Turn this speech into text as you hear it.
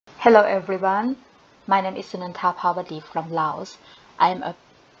Hello everyone, my name is Sounantha Phavadee from Laos. I am a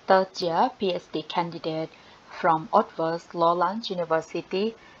third-year PhD candidate from Otvers Lowlands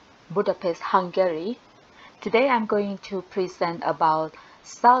University, Budapest, Hungary. Today I'm going to present about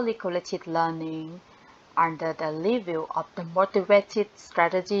self-regulated learning under the review of the motivated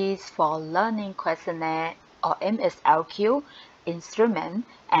strategies for learning questionnaire or MSLQ instrument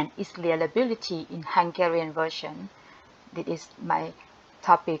and its reliability in Hungarian version. This is my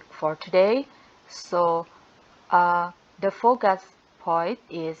topic for today. So the focus point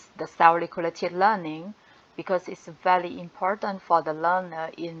is the self-regulated learning because it's very important for the learner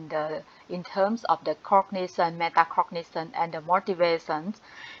in terms of the cognition, metacognition, and the motivations.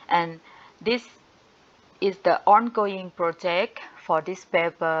 And this is the ongoing project for this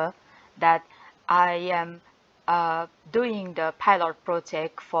paper that I am doing the pilot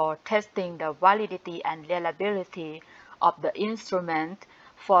project for testing the validity and reliability of the instrument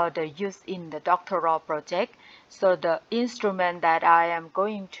for the use in the doctoral project. So the instrument that I am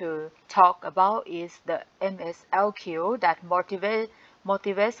going to talk about is the MSLQ, that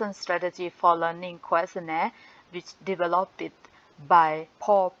motivation strategy for learning questionnaire, which developed it by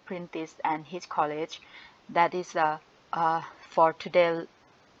Paul Prentice and his college. That is for today's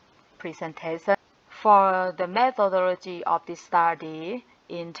presentation. For the methodology of this study,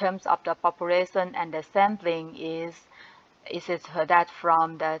 in terms of the population and the sampling, is that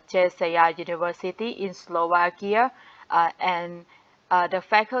from the JSCI University in Slovakia, and the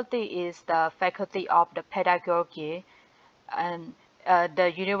faculty is the faculty of the pedagogy, and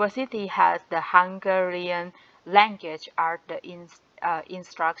the university has the Hungarian language as the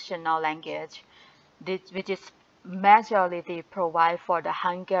instructional language, which is majority provide for the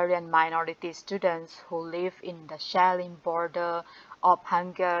Hungarian minority students who live in the sharing border of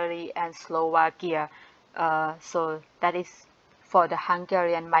Hungary and Slovakia. So that is for the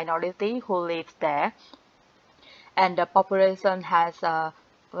Hungarian minority who lives there. And the population has for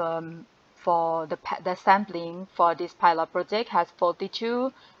the sampling for this pilot project has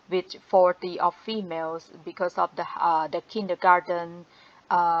 42, with 40 of females because of the kindergarten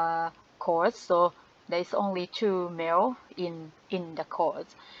course. So there is only 2 male in the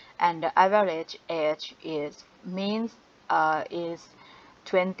course, and the average age is is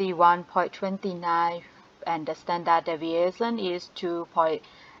 21.29, and the standard deviation is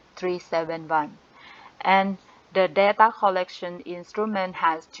 2.371. And the data collection instrument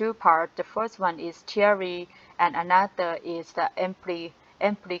has 2 parts. The first one is theory, and another is the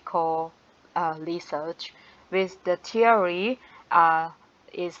empirical research. With the theory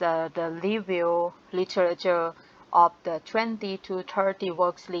is the review literature of the 20 to 30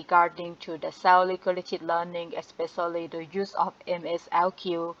 works regarding to the self-regulated learning, especially the use of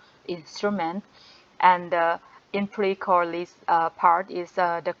MSLQ instrument. And the empirical part is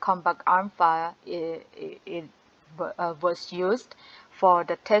the compact alpha. It was used for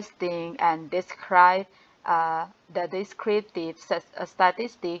the testing, and describe the descriptive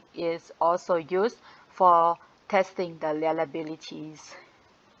statistic is also used for testing the reliabilities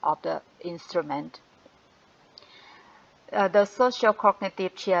of the instrument. The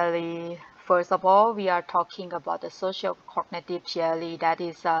social-cognitive theory, first of all, we are talking about the social-cognitive theory. That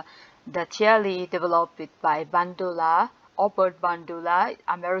is the theory developed by Albert Bandura,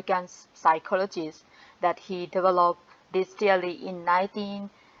 American psychologist, that he developed this theory in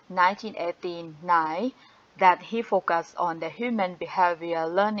 1989, that he focused on the human behavior,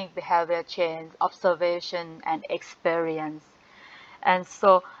 learning behavior change, observation, and experience. And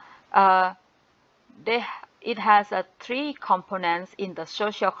so it has 3 components in the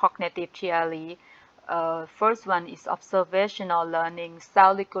social cognitive theory. First one is observational learning,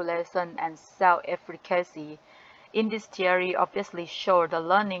 self-regulation, and self-efficacy. In this theory, obviously show the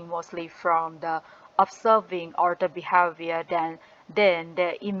learning mostly from the observing or the behavior, then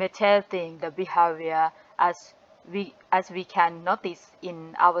the imitating the behavior, as we can notice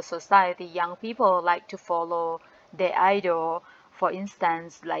in our society. Young people like to follow their idol, for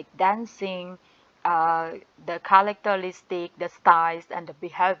instance, like dancing, the characteristic, the styles, and the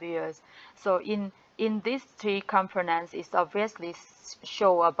behaviors. So in these 3 components, it obviously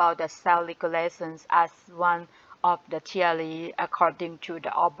show about the self-regulations as one of the theory according to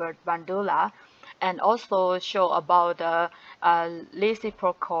the Albert Bandura, and also show about the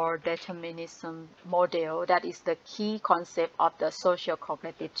reciprocal determinism model. That is the key concept of the social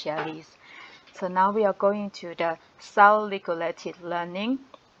cognitive theories. So now we are going to the self-regulated learning.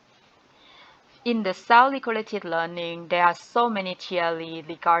 In the self-regulated learning, there are so many theories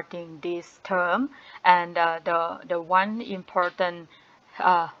regarding this term, and the one important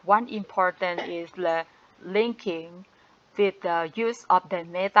is the linking with the use of the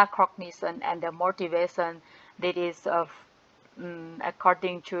metacognition and the motivation that is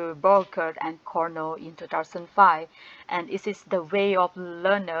according to Burkert and Cornell in 2005. And it is the way of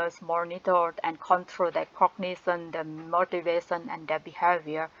learners monitor and control their cognition, the motivation, and their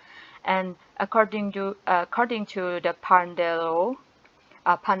behavior. And according to the Panadero,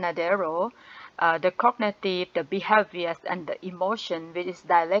 the cognitive, the behaviors, and the emotion, which is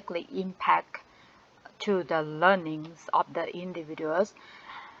directly impact to the learnings of the individuals.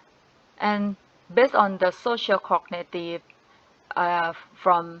 And based on the social cognitive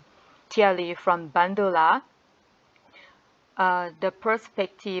from theory from Bandula, the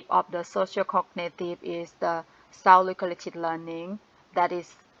perspective of the social cognitive is the self-regulated learning, that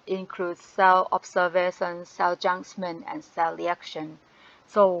is includes self-observation, self-judgment, and self-reaction.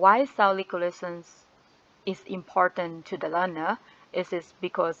 So why self-regulation is important to the learner is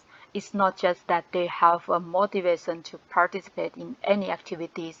because it's not just that they have a motivation to participate in any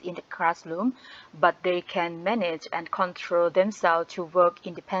activities in the classroom, but they can manage and control themselves to work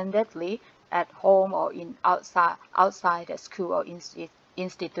independently at home or in outside the school or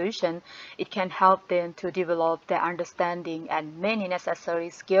institution. It can help them to develop their understanding and many necessary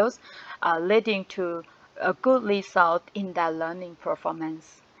skills, leading to a good result in their learning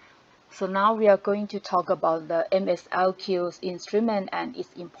performance. So now we are going to talk about the MSLQ's instrument and its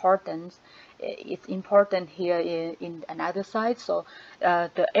importance. It's important here in another side. So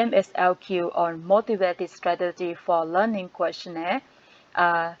the MSLQ, or Motivated Strategy for Learning questionnaire,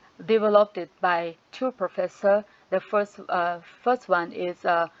 developed it by two professors. The first one is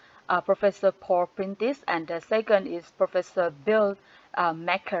Professor Paul Prentice, and the second is Professor Bill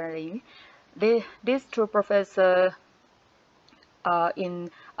McCurry. These two professors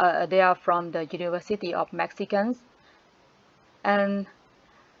they are from the University of Mexicans, and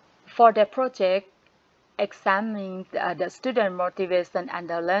for the project examining the student motivation and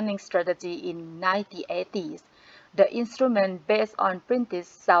the learning strategy in 1980s, the instrument based on Prentice's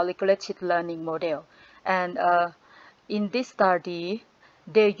self-regulated learning model. And in this study,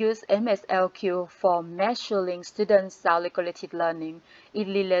 they use MSLQ for measuring students' self-regulated learning. It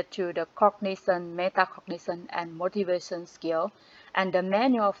relates to the cognition, metacognition, and motivation skill. And the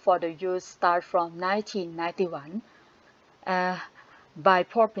manual for the use starts from 1991 by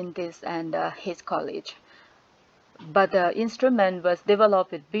Paul Prentice and his college. But the instrument was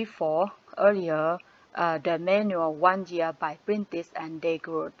developed earlier, the manual 1 year by Prentice and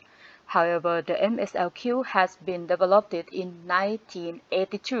Degroup. However, the MSLQ has been developed in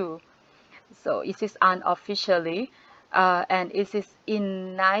 1982, so it is unofficially, and it is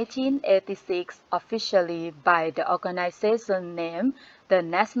in 1986 officially by the organization named the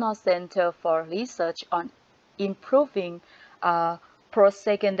National Center for Research on Improving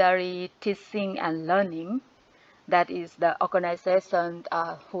Post-Secondary Teaching and Learning. That is the organization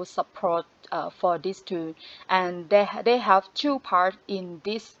who support for these two, and they have two parts in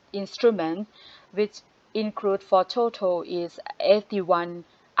this instrument, which include for total is 81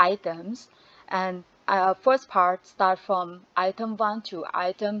 items. And first part start from item 1 to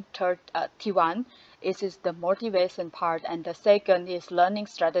item 31. This is the motivation part, and the second is learning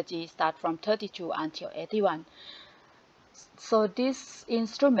strategy, start from 32 until 81. So this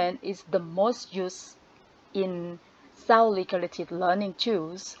instrument is the most used in self-regulated learning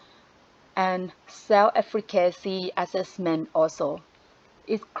tools and self-efficacy assessment also.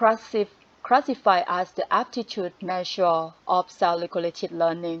 It classifies as the aptitude measure of self-regulated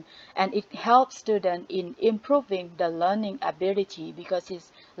learning, and it helps students in improving the learning ability because it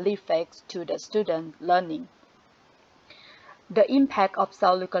reflects to the student learning. The impact of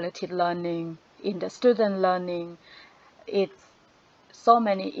self-regulated learning in the student learning, it's so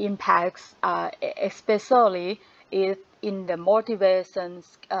many impacts, especially in the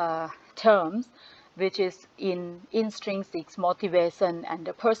motivations terms, which is in intrinsic motivation and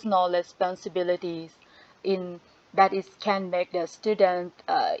the personal responsibilities that can make the student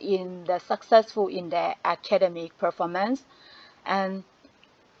successful in their academic performance. And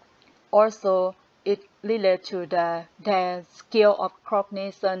also it relates to their skill of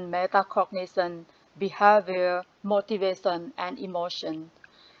cognition, metacognition, behavior, motivation, and emotion.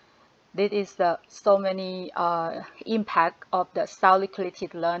 This is so many impact of the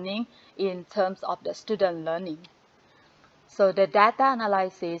self-regulated learning in terms of the student learning. So the data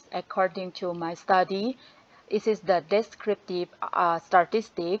analysis, according to my study, it is the descriptive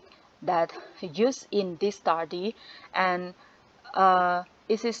statistic that used in this study, and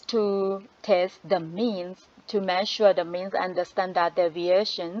it is to test the means, to measure the means and the standard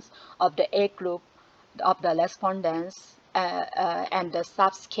deviations of the age group of the respondents and the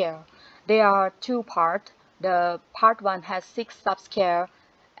subscale. There are two parts. the part 1 has 6 subscale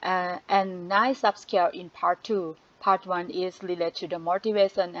and 9 subscale in part 2. Part 1 is related to the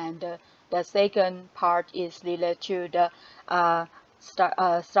motivation, and the second part is related to the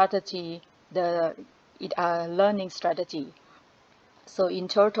strategy, the learning strategy. So in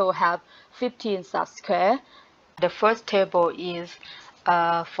total have 15 subscale. The first table is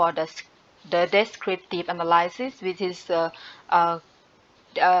for the descriptive analysis, which is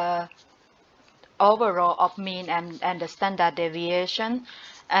overall of mean and the standard deviation.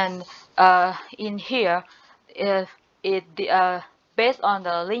 And in here, based on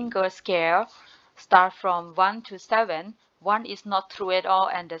the Linger scale, start from 1 to 7. 1 is not true at all,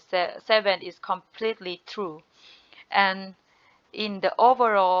 and the 7 is completely true. And in the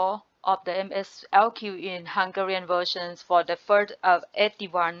overall of the MSLQ in Hungarian versions for the first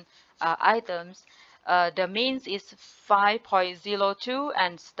 81 items, the means is 5.02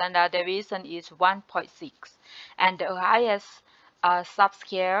 and standard deviation is 1.6, and the highest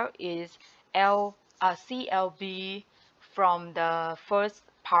subscale is CLB from the first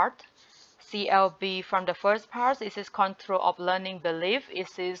part. CLB from the first part, this is control of learning belief.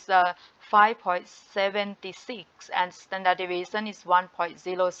 It is 5.76 and standard deviation is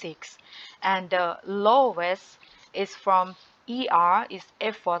 1.06. And the lowest is from ER, is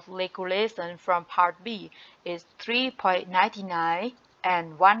effort regulation from part B, is 3.99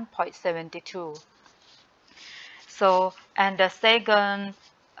 and 1.72. So, and the second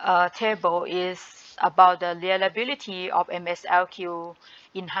table is about the reliability of MSLQ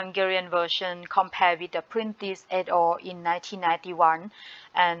in Hungarian version compared with the Prentice et al. In 1991.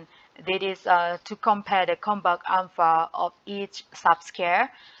 And that is to compare the Combach alpha of each subscale.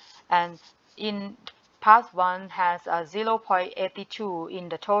 And in part 1 has 0.82 in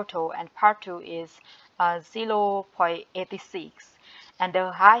the total, and part 2 is 0.86. And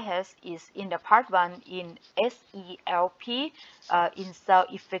the highest is in the part 1 in SELP, in cell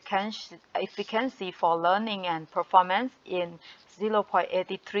efficiency for learning and performance in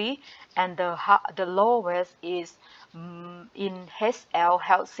 0.83, and the lowest is in HL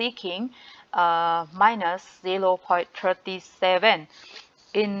health seeking minus 0.37.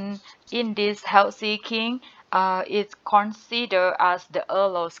 In this health seeking, it's considered as the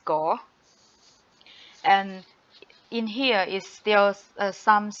ERLO score. And in here is still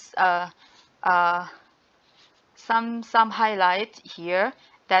some highlight here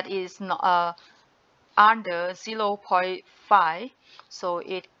that is not, under 0.5, so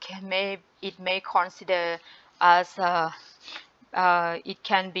it may consider as it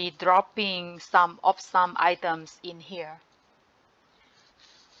can be dropping some items in here.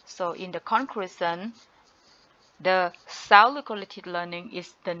 So in the conclusion, the self-regulated learning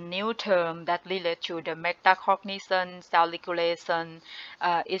is the new term that relates to the metacognition, self-regulation.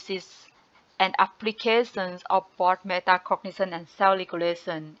 It is an application of both metacognition and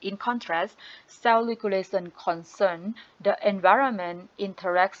self-regulation. In contrast, self-regulation concerns the environment,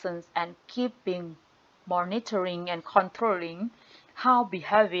 interactions, and keeping, monitoring, and controlling how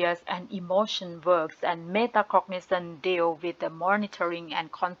behaviors and emotion works, and metacognition deal with the monitoring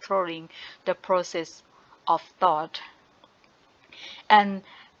and controlling the process of thought. And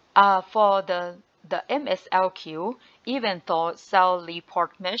for the MSLQ, even though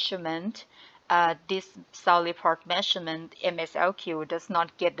self-report measurement, this self-report measurement MSLQ does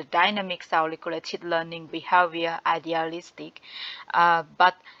not get the dynamic self-regulated learning behavior idealistic,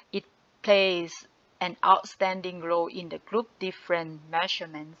 but it plays an outstanding role in the group different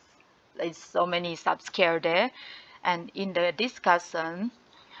measurements. There's so many subscale there. And in the discussion,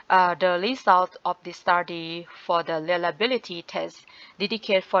 the result of the study for the reliability test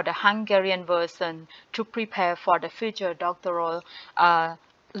dedicated for the Hungarian version to prepare for the future doctoral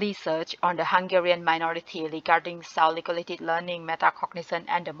research on the Hungarian minority regarding self-regulated learning, metacognition,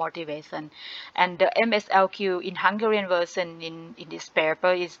 and the motivation. And the MSLQ in Hungarian version in this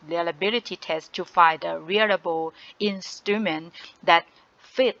paper is reliability test to find a reliable instrument that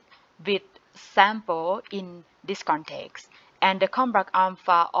fit with sample in this context. And the Combach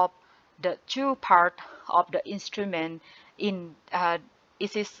alpha of the two part of the instrument in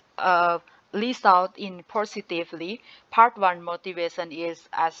it is result in positively. Part 1 motivation is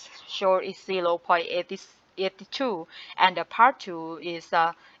as short is 0.82, and the part 2 is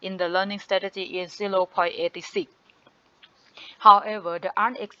in the learning strategy is 0.86. However, the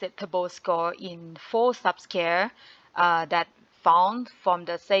unacceptable score in 4 subscale that found from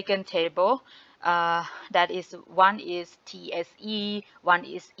the second table, that is, one is TSE, one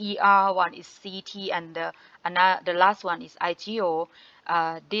is ER, one is CT, and the last one is IGO.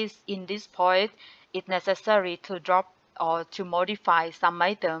 In this point, it's necessary to drop or to modify some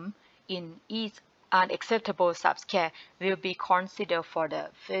item in each unacceptable subscale will be considered for the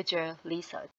future research.